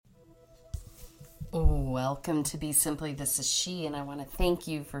Welcome to BeSimply. This is She, and I want to thank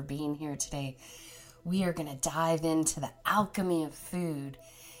you for being here today. We are going to dive into the alchemy of food,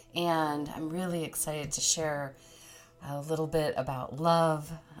 and I'm really excited to share a little bit about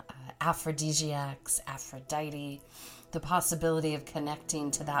love, aphrodisiacs, Aphrodite, the possibility of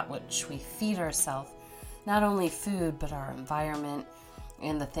connecting to that which we feed ourselves, not only food, but our environment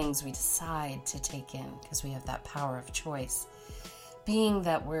and the things we decide to take in, because we have that power of choice. Being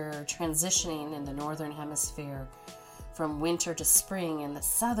that we're transitioning in the northern hemisphere from winter to spring, and the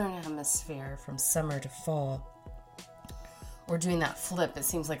southern hemisphere from summer to fall, we're doing that flip. It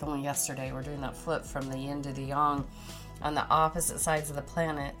seems like only yesterday we're doing that flip from the yin to the yang on the opposite sides of the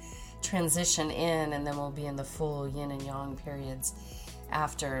planet, transition in, and then we'll be in the full yin and yang periods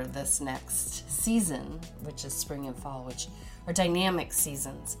after this next season, which is spring and fall, which are dynamic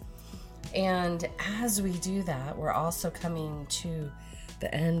seasons. And as we do that, we're also coming to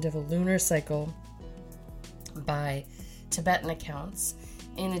the end of a lunar cycle by Tibetan accounts.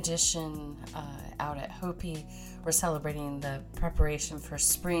 In addition, out at Hopi, we're celebrating the preparation for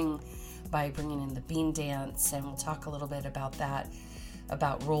spring by bringing in the bean dance, and we'll talk a little bit about that,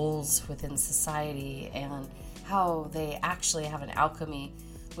 about roles within society and how they actually have an alchemy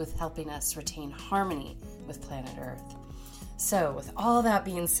with helping us retain harmony with planet Earth. So with all that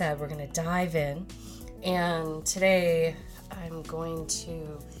being said, we're going to dive in, and today I'm going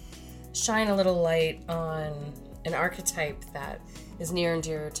to shine a little light on an archetype that is near and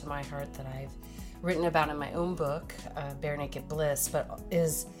dear to my heart that I've written about in my own book, Bare Naked Bliss, but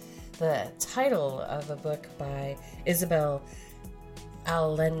is the title of a book by Isabel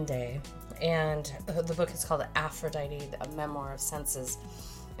Allende, and the book is called Aphrodite, a Memoir of Senses.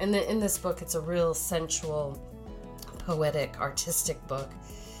 And in this book, it's a real sensual, poetic, artistic book.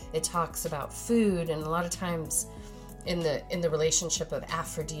 It talks about food, and a lot of times in the relationship of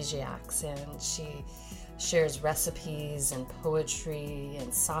aphrodisiacs, and she shares recipes and poetry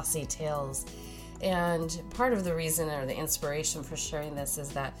and saucy tales. And part of the reason or the inspiration for sharing this is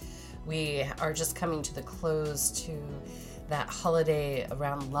that we are just coming to the close to that holiday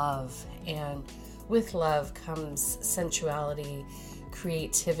around love, and with love comes sensuality,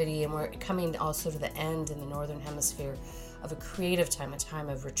 creativity, and we're coming also to the end in the northern hemisphere of a creative time, a time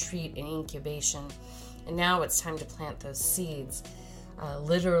of retreat and incubation. And now it's time to plant those seeds,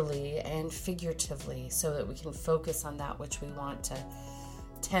 literally and figuratively, so that we can focus on that which we want to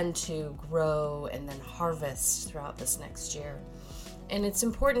tend to grow and then harvest throughout this next year. And it's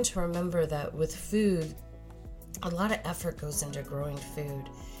important to remember that with food, a lot of effort goes into growing food.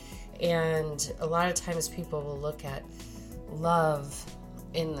 And a lot of times people will look at love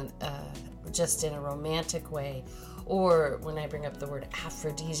in just in a romantic way, or when I bring up the word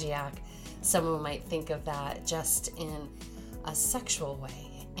aphrodisiac, someone might think of that just in a sexual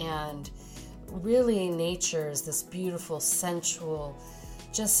way. And really, nature is this beautiful, sensual,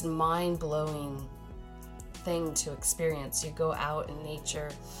 just mind-blowing thing to experience. You go out in nature,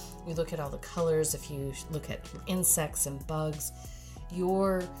 you look at all the colors. If you look at insects and bugs,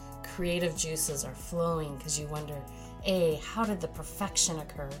 your creative juices are flowing because you wonder, A, how did the perfection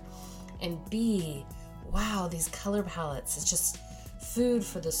occur? And B, wow, these color palettes, it's just food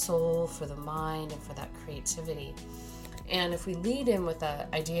for the soul, for the mind, and for that creativity. And if we lead in with the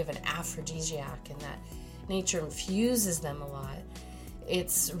idea of an aphrodisiac and that nature infuses them a lot,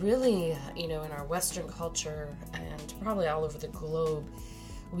 it's really, in our Western culture and probably all over the globe,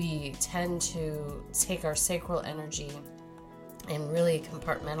 we tend to take our sacral energy and really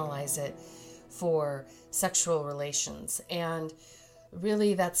compartmentalize it for sexual relations. And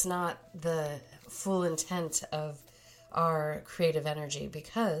really, that's not the full intent of our creative energy,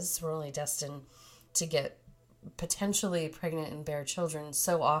 because we're only destined to get potentially pregnant and bear children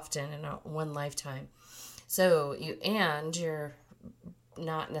so often in one lifetime. So you're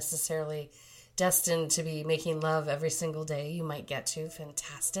not necessarily destined to be making love every single day. You might get to,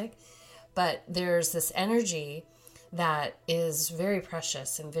 fantastic. But there's this energy that is very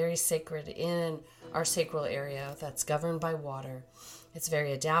precious and very sacred in our sacral area that's governed by water. It's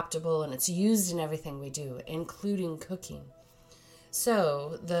very adaptable, and it's used in everything we do, including cooking.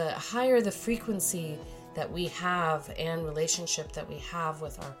 So the higher the frequency that we have and relationship that we have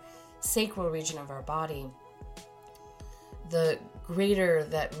with our sacral region of our body, the greater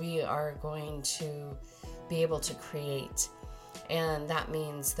that we are going to be able to create. And that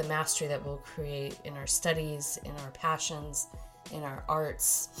means the mastery that we'll create in our studies, in our passions, in our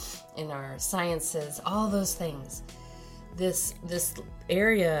arts, in our sciences, all those things. This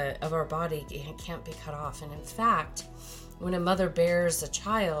area of our body can't be cut off. And in fact, when a mother bears a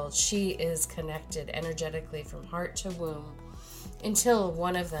child, she is connected energetically from heart to womb until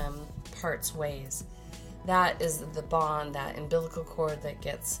one of them parts ways. That is the bond, that umbilical cord that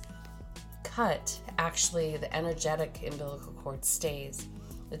gets cut. Actually, the energetic umbilical cord stays.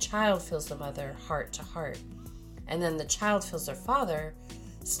 The child feels the mother heart to heart. And then the child feels their father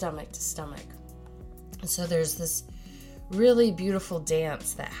stomach to stomach. So there's this really beautiful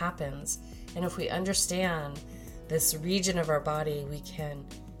dance that happens. And if we understand this region of our body, we can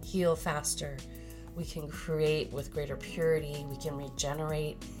heal faster. We can create with greater purity. We can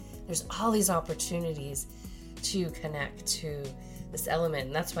regenerate. There's all these opportunities to connect to this element.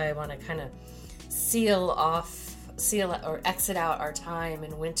 And that's why I want to kind of seal or exit out our time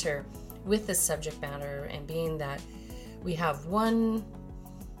in winter with this subject matter, and being that we have one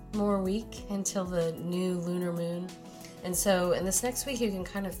more week until the new lunar moon. And so in this next week, you can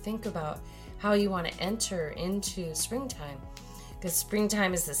kind of think about how you want to enter into springtime, because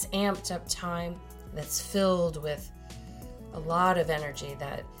springtime is this amped up time that's filled with a lot of energy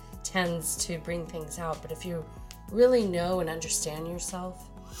that tends to bring things out. But if you really know and understand yourself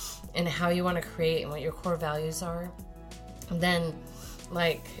and how you want to create and what your core values are, then,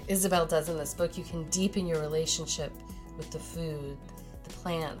 like Isabel does in this book, you can deepen your relationship with the food, the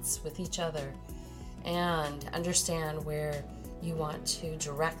plants, with each other, and understand where you want to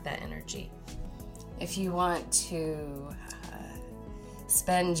direct that energy. If you want to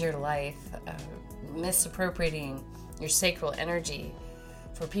spend your life misappropriating your sacral energy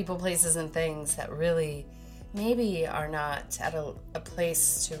for people, places, and things that really maybe are not at a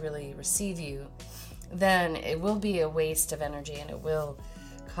place to really receive you, then it will be a waste of energy and it will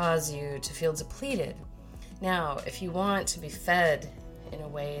cause you to feel depleted. Now, if you want to be fed in a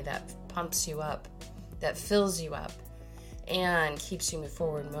way that pumps you up, that fills you up, and keeps you in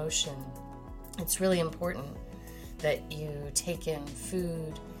forward motion, it's really important that you take in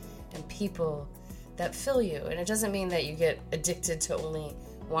food and people that fill you. And it doesn't mean that you get addicted to only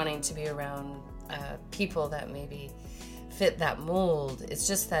wanting to be around people that maybe fit that mold. It's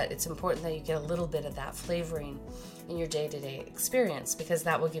just that it's important that you get a little bit of that flavoring in your day-to-day experience, because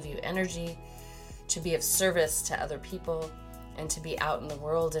that will give you energy to be of service to other people and to be out in the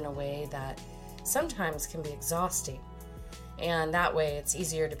world in a way that sometimes can be exhausting. And that way it's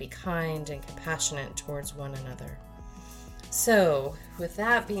easier to be kind and compassionate towards one another. So with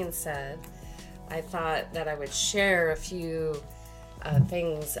that being said, I thought that I would share a few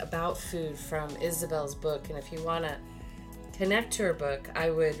things about food from Isabel's book. And if you want to connect to her book,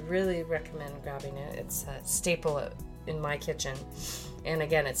 I would really recommend grabbing it. It's a staple in my kitchen. And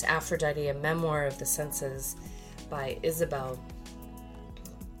again, it's Aphrodite, a memoir of the senses by Isabel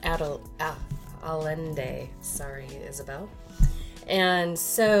Allende. Sorry, Isabel. And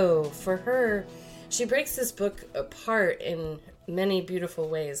so for her, she breaks this book apart in many beautiful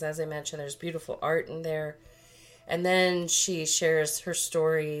ways. As I mentioned, there's beautiful art in there. And then she shares her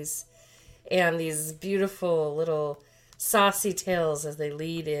stories and these beautiful little saucy tales as they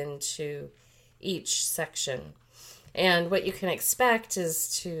lead into each section. And what you can expect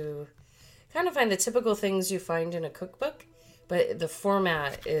is to kind of find the typical things you find in a cookbook, but the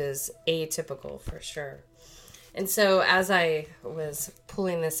format is atypical for sure. And so as I was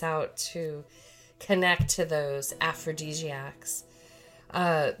pulling this out to connect to those aphrodisiacs,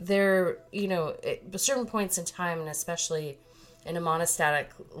 they're, at certain points in time, and especially in a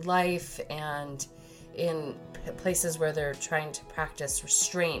monastic life and in places where they're trying to practice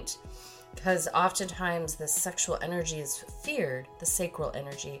restraint, because oftentimes the sexual energy is feared, the sacral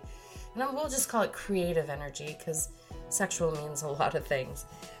energy. And we'll just call it creative energy, because sexual means a lot of things.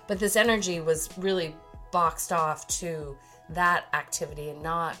 But this energy was really boxed off to that activity and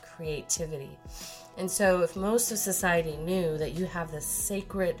not creativity. And so if most of society knew that you have this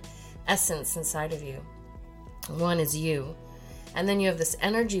sacred essence inside of you, one is you, and then you have this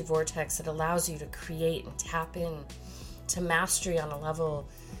energy vortex that allows you to create and tap in to mastery on a level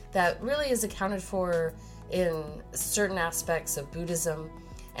that really is accounted for in certain aspects of Buddhism,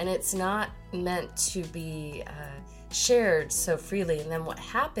 and it's not meant to be shared so freely. And then what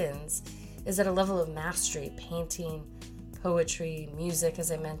happens is at a level of mastery, painting, poetry, music,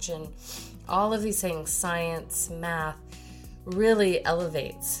 as I mentioned, all of these things, science, math, really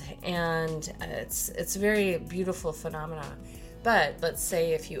elevates, and it's a very beautiful phenomenon. But let's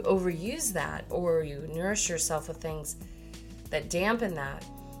say if you overuse that, or you nourish yourself with things that dampen that,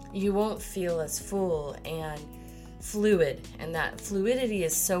 you won't feel as full and fluid. And that fluidity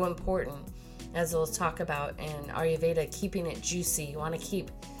is so important, as we'll talk about in Ayurveda, keeping it juicy. You want to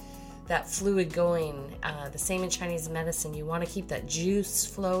keep that fluid going. The same in Chinese medicine. You want to keep that juice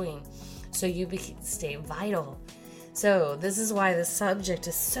flowing so you stay vital. So this is why this subject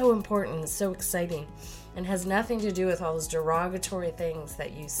is so important and so exciting, and has nothing to do with all those derogatory things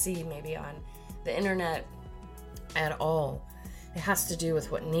that you see maybe on the internet at all. It has to do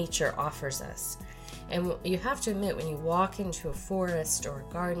with what nature offers us. And you have to admit, when you walk into a forest or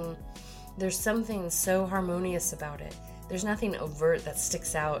a garden, there's something so harmonious about it. There's nothing overt that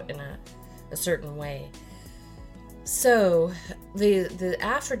sticks out in a certain way. So the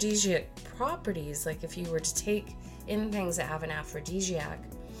aphrodisiac properties, like if you were to take in things that have an aphrodisiac,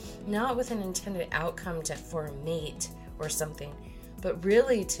 not with an intended outcome for a mate or something, but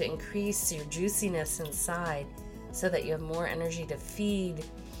really to increase your juiciness inside so that you have more energy to feed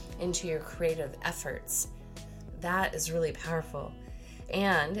into your creative efforts. That is really powerful.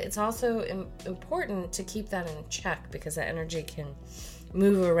 And it's also important to keep that in check, because that energy can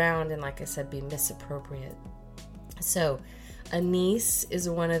move around and, like I said, be misappropriate. So anise is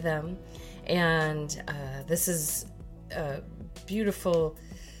one of them, and this is a beautiful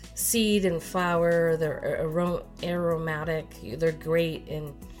seed and flower. They're aromatic. They're great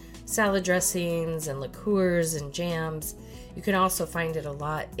in salad dressings and liqueurs and jams. You can also find it a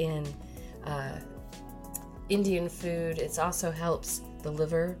lot in Indian food. It also helps the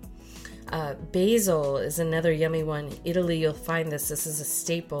liver. Basil is another yummy one. Italy, you'll find this. This is a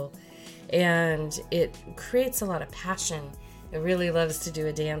staple, and it creates a lot of passion. It really loves to do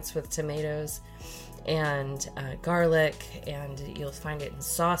a dance with tomatoes and garlic, and you'll find it in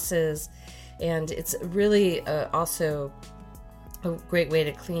sauces. And it's really also a great way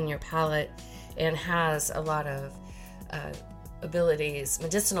to clean your palate, and has a lot of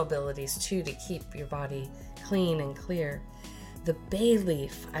medicinal abilities too, to keep your body clean and clear. The bay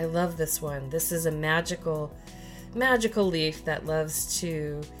leaf, I love this one. This is a magical leaf that loves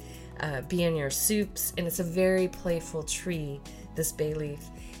to be in your soups, and it's a very playful tree, this bay leaf.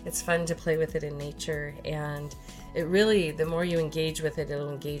 It's fun to play with it in nature, and it really, the more you engage with it,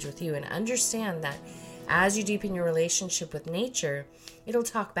 it'll engage with you. And understand that as you deepen your relationship with nature, it'll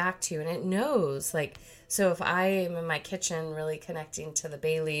talk back to you, and it knows. Like, so if I am in my kitchen really connecting to the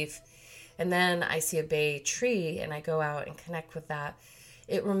bay leaf, and then I see a bay tree and I go out and connect with that,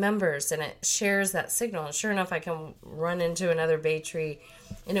 it remembers and it shares that signal. And sure enough, I can run into another bay tree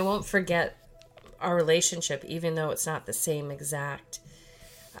and it won't forget our relationship, even though it's not the same exact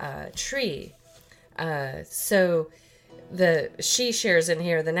tree. So she shares in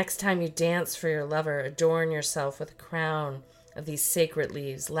here, the next time you dance for your lover, adorn yourself with a crown of these sacred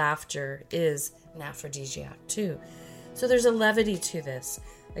leaves. Laughter is an aphrodisiac too. So there's a levity to this.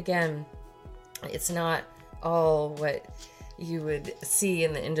 Again, it's not all what you would see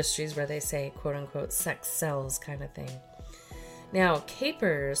in the industries where they say, quote unquote, sex sells kind of thing. Now,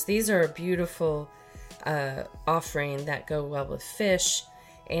 capers, these are a beautiful offering that go well with fish,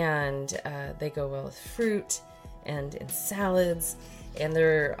 and they go well with fruit and in salads, and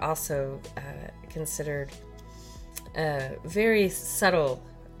they're also considered a very subtle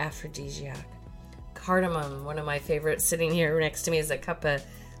aphrodisiac. Cardamom, one of my favorites, sitting here next to me is a cup of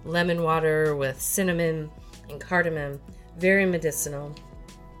lemon water with cinnamon and cardamom, very medicinal.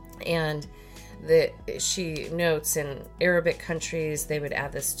 And she notes in Arabic countries they would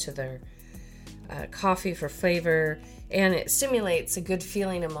add this to their coffee for flavor, and it stimulates a good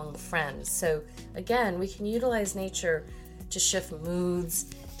feeling among friends. So again, we can utilize nature to shift moods,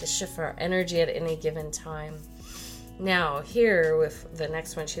 to shift our energy at any given time. Now here with the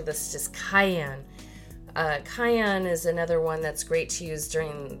next one she lists is cayenne. Cayenne is another one that's great to use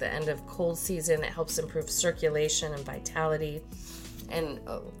during the end of cold season. It helps improve circulation and vitality. And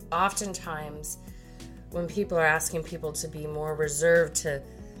oftentimes when people are asking people to be more reserved, to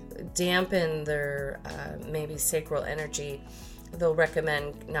dampen their maybe sacral energy, they'll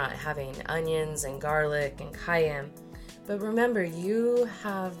recommend not having onions and garlic and cayenne. But remember, you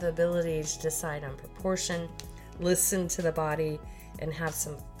have the ability to decide on proportion, listen to the body, and have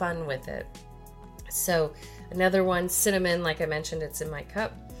some fun with it. So another one, cinnamon, like I mentioned, it's in my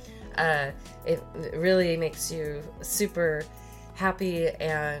cup. It really makes you super happy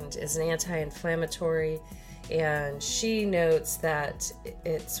and is an anti-inflammatory. And she notes that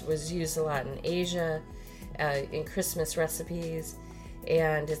it was used a lot in Asia, in Christmas recipes,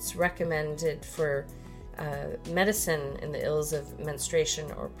 and it's recommended for medicine in the ills of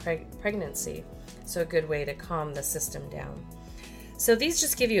menstruation or pregnancy. So a good way to calm the system down. So these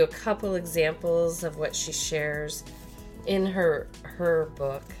just give you a couple examples of what she shares in her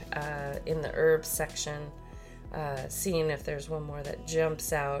book, in the herbs section, seeing if there's one more that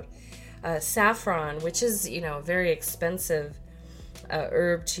jumps out. Saffron, which is, a very expensive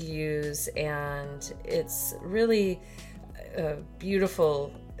herb to use, and it's really a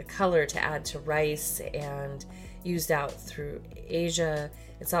beautiful color to add to rice and used out through Asia.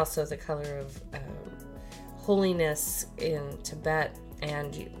 It's also the color of holiness in Tibet,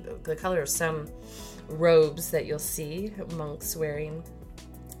 and the color of some robes that you'll see monks wearing.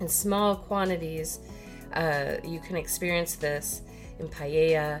 In small quantities, you can experience this in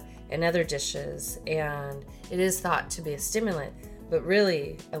paella and other dishes, and it is thought to be a stimulant, but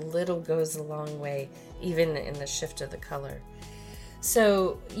really a little goes a long way, even in the shift of the color.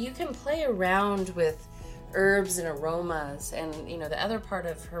 So you can play around with herbs and aromas, and the other part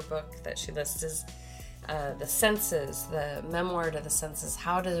of her book that she lists is the senses, the memoir to the senses.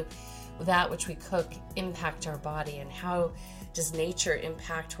 How do that which we cook impact our body, and how does nature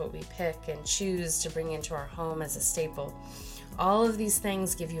impact what we pick and choose to bring into our home as a staple? All of these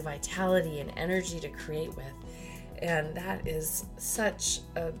things give you vitality and energy to create with, and that is such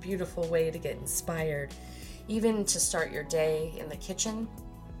a beautiful way to get inspired. Even to start your day in the kitchen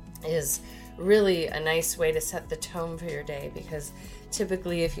is really a nice way to set the tone for your day, because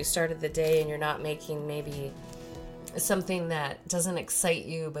typically if you started the day and you're not making maybe something that doesn't excite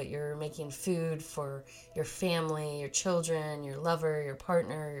you, but you're making food for your family, your children, your lover, your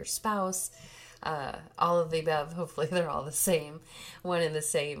partner, your spouse, all of the above, hopefully they're all the same, one and the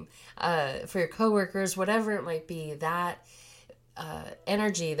same, for your coworkers, whatever it might be, that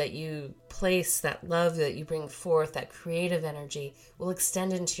energy that you place, that love that you bring forth, that creative energy will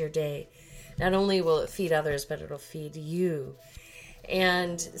extend into your day. Not only will it feed others, but it'll feed you.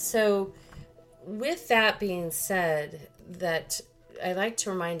 And so with that being said, that I like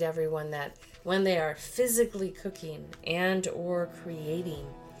to remind everyone that when they are physically cooking and or creating,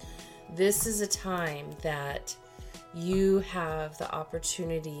 this is a time that you have the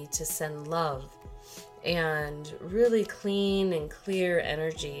opportunity to send love and really clean and clear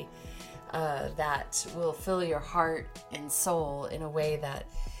energy that will fill your heart and soul in a way that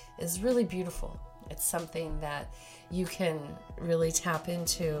is really beautiful. It's something that you can really tap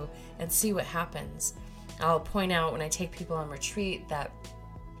into and see what happens. I'll point out when I take people on retreat that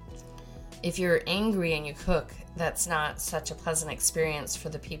if you're angry and you cook, that's not such a pleasant experience for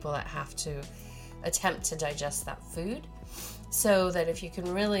the people that have to attempt to digest that food. So that if you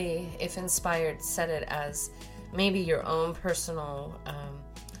can really, if inspired, set it as maybe your own personal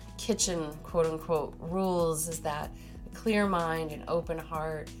kitchen, quote unquote, rules, is that a clear mind, an open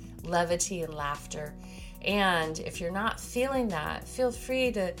heart, levity and laughter. And if you're not feeling that, feel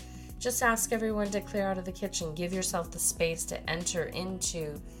free to just ask everyone to clear out of the kitchen. Give yourself the space to enter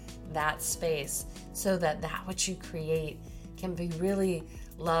into that space so that that which you create can be really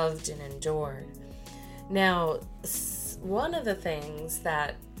loved and endured. Now, one of the things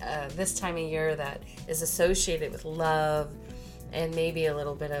that this time of year that is associated with love and maybe a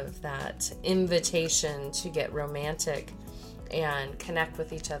little bit of that invitation to get romantic and connect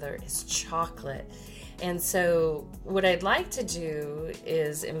with each other is chocolate. And so what I'd like to do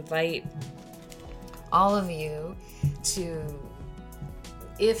is invite all of you to,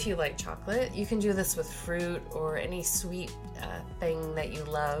 if you like chocolate, you can do this with fruit or any sweet thing that you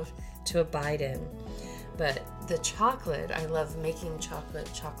love to abide in. But the chocolate, I love making chocolate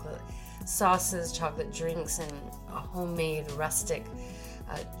sauces, chocolate drinks, and homemade rustic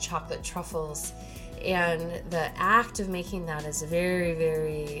chocolate truffles. And the act of making that is very,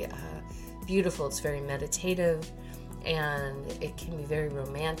 very beautiful. It's very meditative, and it can be very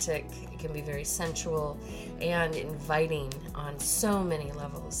romantic. It can be very sensual and inviting on so many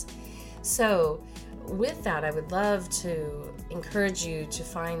levels. So with that, I would love to encourage you to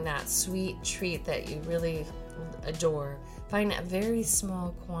find that sweet treat that you really adore. Find a very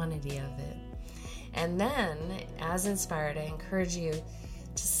small quantity of it. And then, as inspired, I encourage you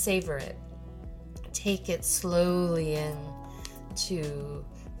to savor it. Take it slowly in to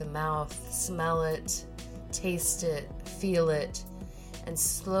the mouth, smell it, taste it, feel it, and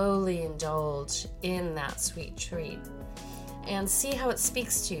slowly indulge in that sweet treat. And see how it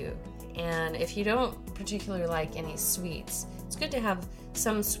speaks to you. And if you don't particularly like any sweets, it's good to have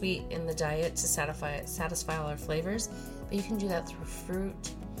some sweet in the diet to satisfy all our flavors, but you can do that through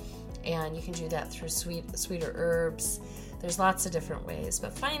fruit, and you can do that through sweeter herbs. There's lots of different ways,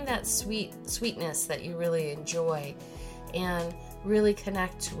 but find that sweetness that you really enjoy and really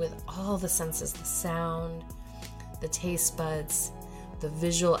connect with all the senses, the sound, the taste buds, the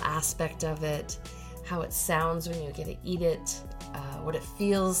visual aspect of it, how it sounds when you get to eat it, what it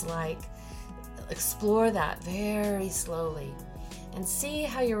feels like. Explore that very slowly and see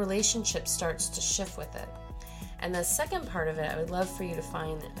how your relationship starts to shift with it. And the second part of it, I would love for you to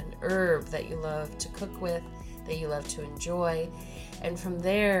find an herb that you love to cook with, that you love to enjoy. And from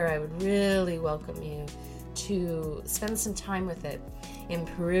there, I would really welcome you to spend some time with it. In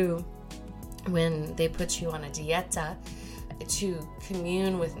Peru, when they put you on a dieta, to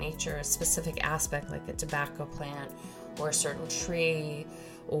commune with nature, a specific aspect like a tobacco plant or a certain tree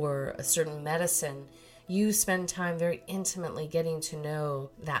or a certain medicine, you spend time very intimately getting to know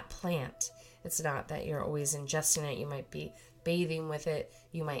that plant. It's not that you're always ingesting it. You might be bathing with it.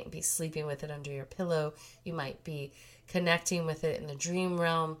 You might be sleeping with it under your pillow. You might be connecting with it in the dream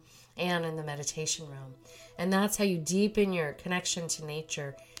realm and in the meditation realm. And that's how you deepen your connection to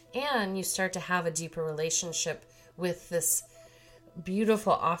nature, and you start to have a deeper relationship with this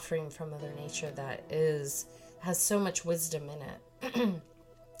beautiful offering from Mother Nature that has so much wisdom in it.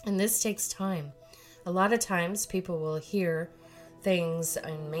 And this takes time. A lot of times people will hear things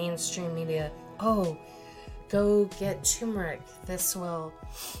in mainstream media, oh, go get turmeric. This will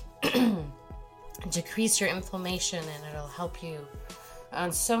decrease your inflammation and it'll help you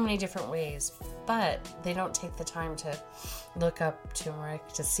on so many different ways. But they don't take the time to look up turmeric,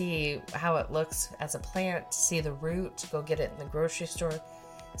 to see how it looks as a plant, to see the root, to go get it in the grocery store,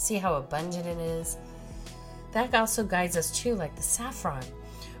 see how abundant it is. That also guides us too, like the saffron.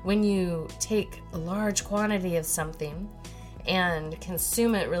 When you take a large quantity of something and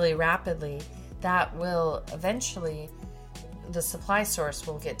consume it really rapidly, that will eventually, the supply source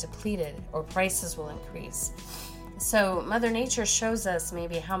will get depleted or prices will increase. So Mother Nature shows us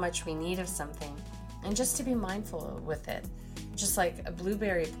maybe how much we need of something, and just to be mindful with it. Just like a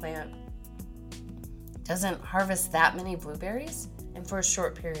blueberry plant doesn't harvest that many blueberries and for a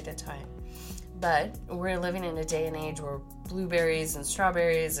short period of time. But we're living in a day and age where blueberries and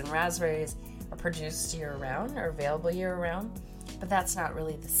strawberries and raspberries are produced year-round or available year-round, but that's not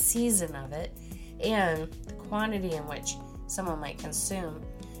really the season of it, and the quantity in which someone might consume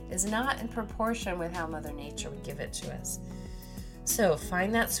is not in proportion with how Mother Nature would give it to us. So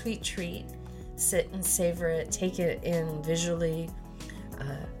find that sweet treat, sit and savor it, take it in visually,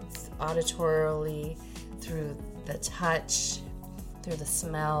 auditorily, through the touch, through the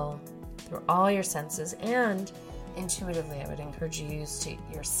smell, through all your senses, and intuitively. I would encourage you to use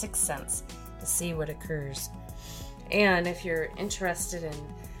your sixth sense to see what occurs. And if you're interested in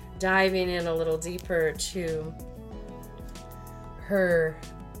diving in a little deeper to her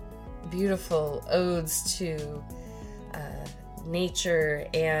beautiful odes to nature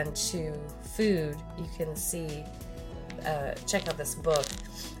and to food, you can see, check out this book.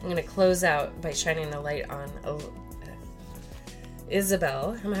 I'm going to close out by shining a light on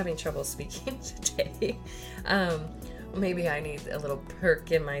Isabel. I'm having trouble speaking today. Maybe I need a little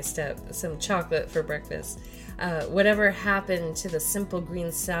perk in my step, some chocolate for breakfast. Whatever happened to the simple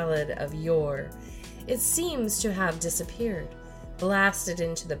green salad of yore? It seems to have disappeared, blasted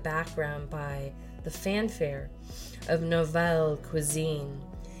into the background by the fanfare of nouvelle cuisine.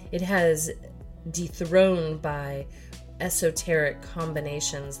 It has dethroned by esoteric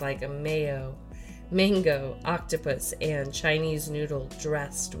combinations like a mango, octopus, and Chinese noodle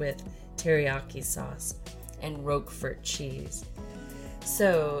dressed with teriyaki sauce and Roquefort cheese.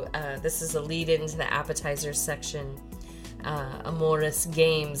 So this is a lead into the appetizer section. Amorous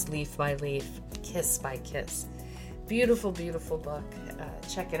games, leaf by leaf, kiss by kiss. Beautiful, beautiful book.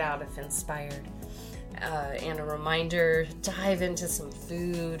 Check it out if inspired. And a reminder, dive into some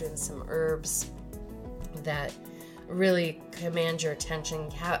food and some herbs that really command your attention.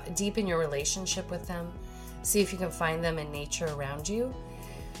 Deepen your relationship with them. See if you can find them in nature around you.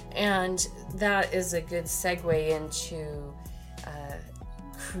 And that is a good segue into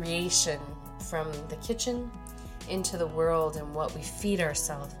creation from the kitchen into the world and what we feed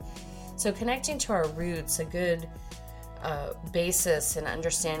ourselves. So connecting to our roots, a good basis and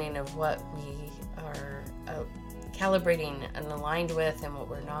understanding of what we are calibrating and aligned with and what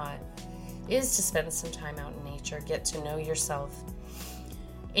we're not, is to spend some time out in nature, get to know yourself.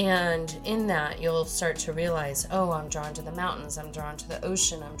 And in that, you'll start to realize, oh, I'm drawn to the mountains, I'm drawn to the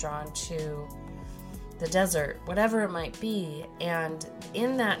ocean, I'm drawn to the desert, whatever it might be. And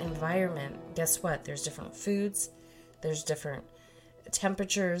in that environment, guess what? There's different foods, there's different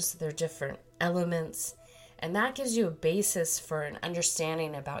temperatures, there are different elements, and that gives you a basis for an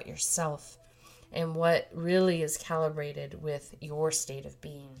understanding about yourself and what really is calibrated with your state of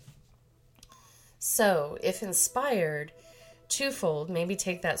being. So, if inspired, twofold, maybe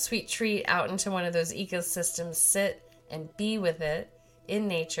take that sweet treat out into one of those ecosystems, sit and be with it in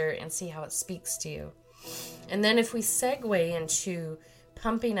nature and see how it speaks to you. And then if we segue into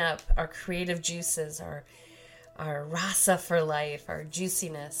pumping up our creative juices, our rasa for life, our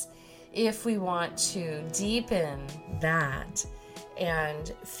juiciness, if we want to deepen that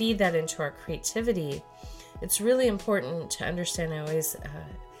and feed that into our creativity, it's really important to understand. I always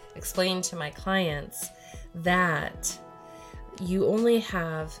explain to my clients that you only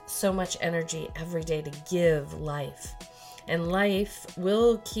have so much energy every day to give life. And life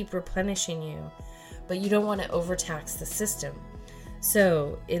will keep replenishing you, but you don't want to overtax the system.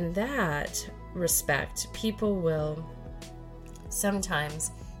 So in that respect, people will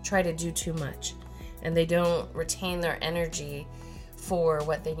sometimes try to do too much, and they don't retain their energy for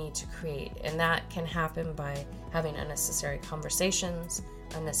what they need to create. And that can happen by having unnecessary conversations,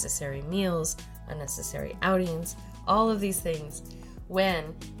 unnecessary meals, unnecessary outings, all of these things,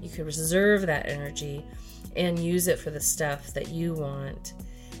 when you could reserve that energy and use it for the stuff that you want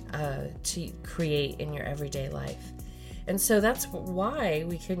to create in your everyday life. And so that's why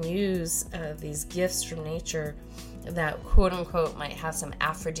we can use these gifts from nature that quote unquote might have some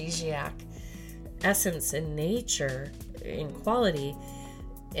aphrodisiac essence in nature, in quality,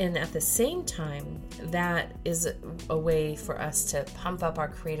 and at the same time, that is a way for us to pump up our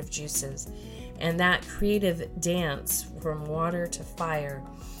creative juices. And that creative dance from water to fire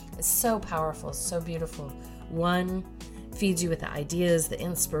is so powerful, so beautiful. One feeds you with the ideas, the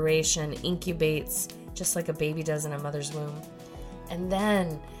inspiration, incubates just like a baby does in a mother's womb, and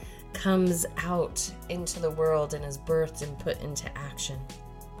then comes out into the world and is birthed and put into action.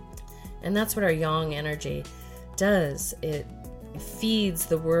 And that's what our yang energy does. It feeds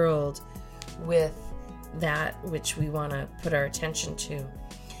the world with that which we want to put our attention to.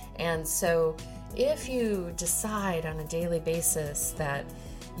 And so if you decide on a daily basis that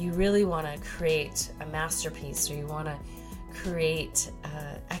you really want to create a masterpiece, or you want to create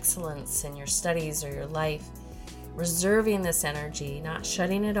excellence in your studies or your life, reserving this energy, not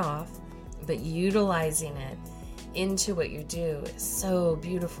shutting it off, but utilizing it into what you do is so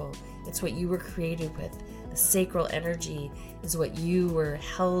beautiful. It's what you were created with. The sacral energy is what you were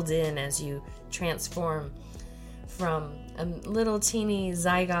held in as you transform from a little teeny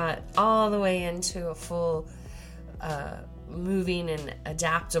zygote all the way into a full moving and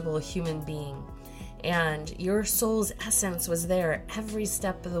adaptable human being. And your soul's essence was there every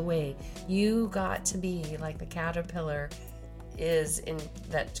step of the way. You got to be like the caterpillar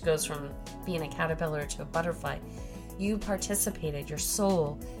that goes from being a caterpillar to a butterfly. You participated. Your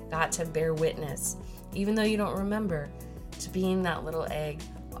soul got to bear witness, even though you don't remember, to being that little egg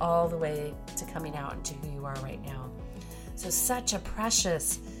all the way to coming out into who you are right now. So such a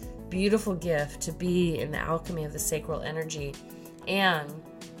precious, beautiful gift to be in the alchemy of the sacral energy and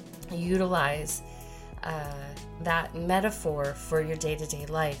utilize that metaphor for your day-to-day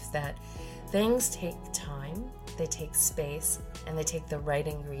life, that things take time, they take space, and they take the right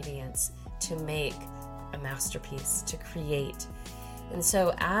ingredients to make a masterpiece, to create. And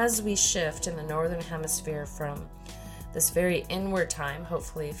so as we shift in the northern hemisphere from this very inward time,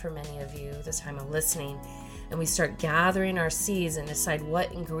 hopefully for many of you, the time of listening, and we start gathering our seeds and decide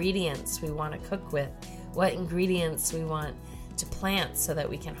what ingredients we want to cook with, what ingredients we want to plant so that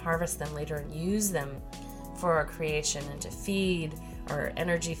we can harvest them later and use them for our creation and to feed our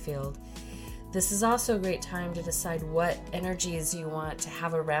energy field. This is also a great time to decide what energies you want to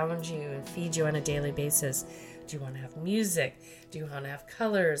have around you and feed you on a daily basis. Do you want to have music? Do you want to have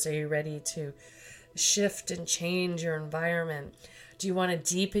colors? Are you ready to shift and change your environment? Do you want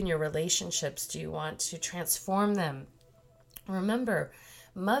to deepen your relationships? Do you want to transform them? Remember,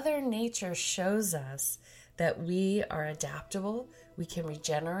 Mother Nature shows us that we are adaptable, we can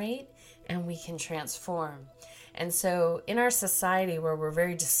regenerate, and we can transform. And so in our society where we're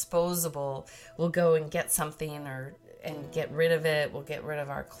very disposable, we'll go and get something and get rid of it. We'll get rid of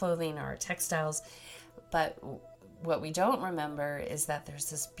our clothing, our textiles. But what we don't remember is that there's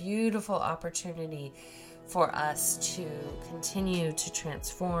this beautiful opportunity for us to continue to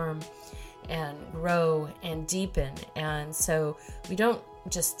transform and grow and deepen. And so we don't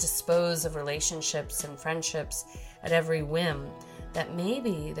just dispose of relationships and friendships at every whim, that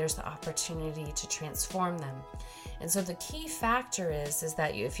maybe there's the opportunity to transform them. And so the key factor is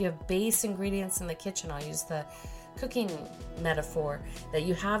that if you have base ingredients in the kitchen, I'll use the cooking metaphor, that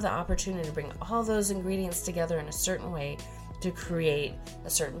you have the opportunity to bring all those ingredients together in a certain way to create a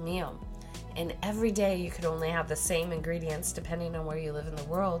certain meal. And every day you could only have the same ingredients depending on where you live in the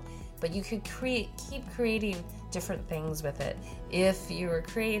world, but you could keep creating different things with it. If you were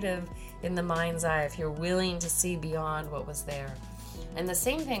creative in the mind's eye, if you're willing to see beyond what was there. And the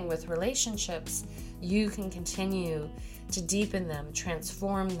same thing with relationships. You can continue to deepen them,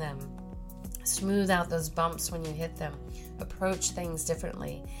 transform them, smooth out those bumps when you hit them, approach things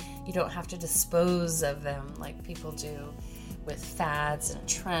differently. You don't have to dispose of them like people do with fads and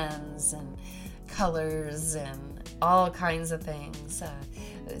trends and colors and all kinds of things.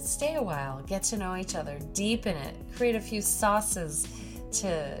 Stay a while, get to know each other, deepen it, create a few sauces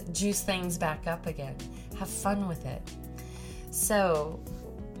to juice things back up again. Have fun with it. So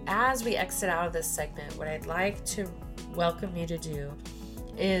as we exit out of this segment, what I'd like to welcome you to do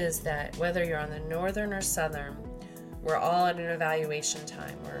is that whether you're on the northern or southern, we're all at an evaluation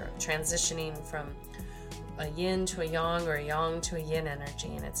time. We're transitioning from a yin to a yang or a yang to a yin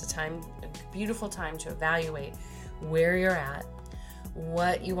energy. And it's a beautiful time to evaluate where you're at,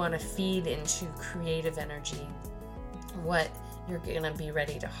 what you want to feed into creative energy, what you're going to be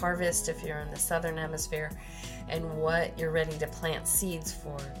ready to harvest if you're in the southern hemisphere, and what you're ready to plant seeds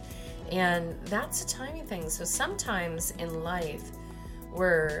for. And that's a timing thing. So sometimes in life,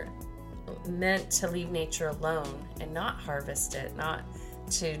 we're meant to leave nature alone and not harvest it, not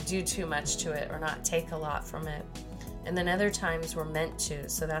to do too much to it or not take a lot from it. And then other times we're meant to.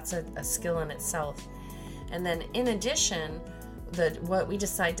 So that's a skill in itself. And then in addition, what we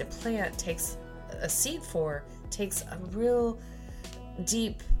decide to plant takes a seed for, takes a real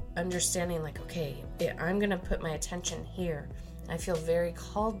deep understanding, like, okay, I'm going to put my attention here. I feel very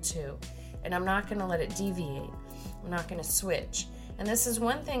called to, and I'm not going to let it deviate. I'm not going to switch. And this is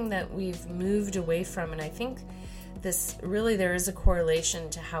one thing that we've moved away from, and I think there is a correlation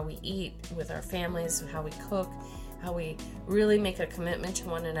to how we eat with our families, how we cook, how we really make a commitment to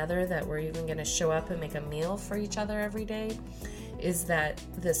one another, that we're even going to show up and make a meal for each other every day, is that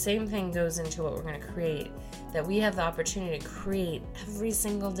the same thing goes into what we're going to create, that we have the opportunity to create every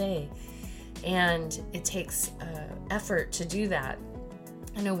single day. And it takes effort to do that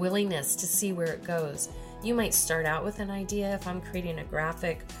and a willingness to see where it goes. You might start out with an idea. If I'm creating a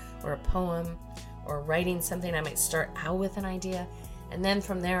graphic or a poem or writing something, I might start out with an idea. And then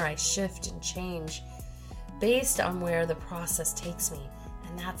from there, I shift and change based on where the process takes me.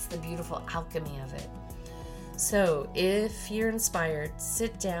 And that's the beautiful alchemy of it. So if you're inspired,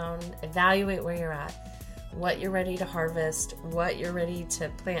 sit down, evaluate where you're at, what you're ready to harvest, what you're ready to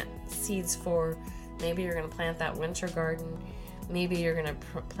plant seeds for. Maybe you're going to plant that winter garden. Maybe you're going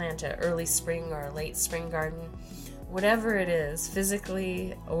to plant an early spring or a late spring garden. Whatever it is,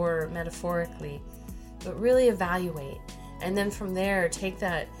 physically or metaphorically, but really evaluate. And then from there, take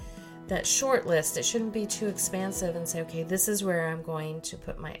that short list. It shouldn't be too expansive, and say, okay, this is where I'm going to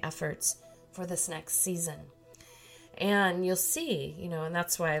put my efforts for this next season. And you'll see, and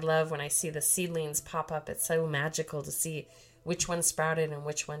that's why I love when I see the seedlings pop up. It's so magical to see which one sprouted and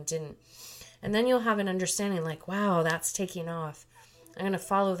which one didn't. And then you'll have an understanding like, wow, that's taking off. I'm going to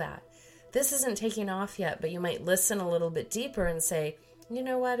follow that. This isn't taking off yet, but you might listen a little bit deeper and say, you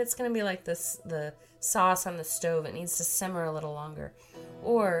know what, it's going to be like the sauce on the stove. It needs to simmer a little longer.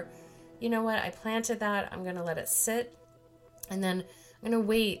 Or, you know what, I planted that. I'm going to let it sit. And then I'm going to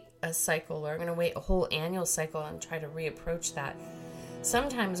wait a cycle, or I'm going to wait a whole annual cycle and try to reapproach that.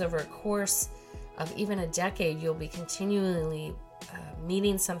 Sometimes over a course of even a decade, you'll be continually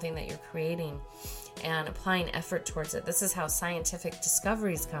meeting something that you're creating and applying effort towards it. This is how scientific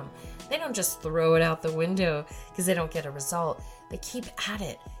discoveries come. They don't just throw it out the window because they don't get a result. They keep at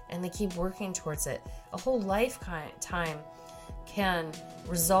it and they keep working towards it. A whole lifetime can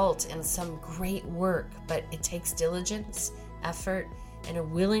result in some great work, but it takes diligence, effort, and a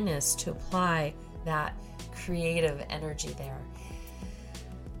willingness to apply that creative energy there.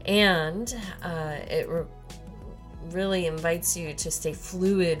 And it really invites you to stay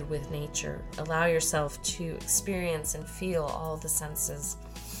fluid with nature. Allow yourself to experience and feel all the senses.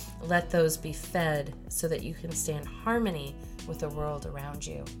 Let those be fed so that you can stay in harmony with the world around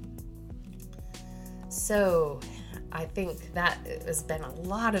you. So I think that has been a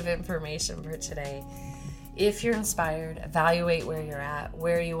lot of information for today. If you're inspired, evaluate where you're at,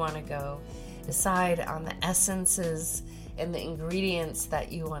 where you want to go. Decide on the essences and the ingredients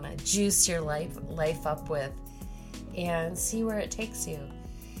that you want to juice your life up with, and see where it takes you.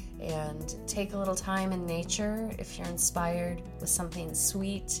 And take a little time in nature if you're inspired with something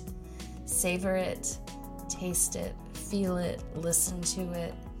sweet. Savor it, taste it, feel it, listen to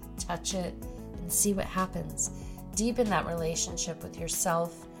it, touch it, and see what happens. Deepen that relationship with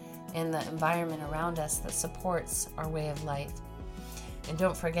yourself and the environment around us that supports our way of life. And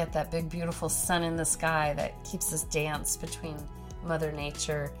don't forget that big, beautiful sun in the sky that keeps us dance between Mother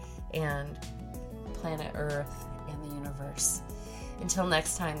Nature and planet Earth and the universe. Until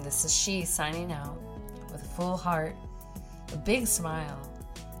next time, this is She signing out with a full heart, a big smile,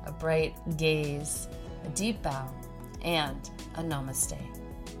 a bright gaze, a deep bow, and a namaste.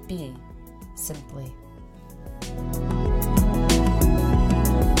 Be simply.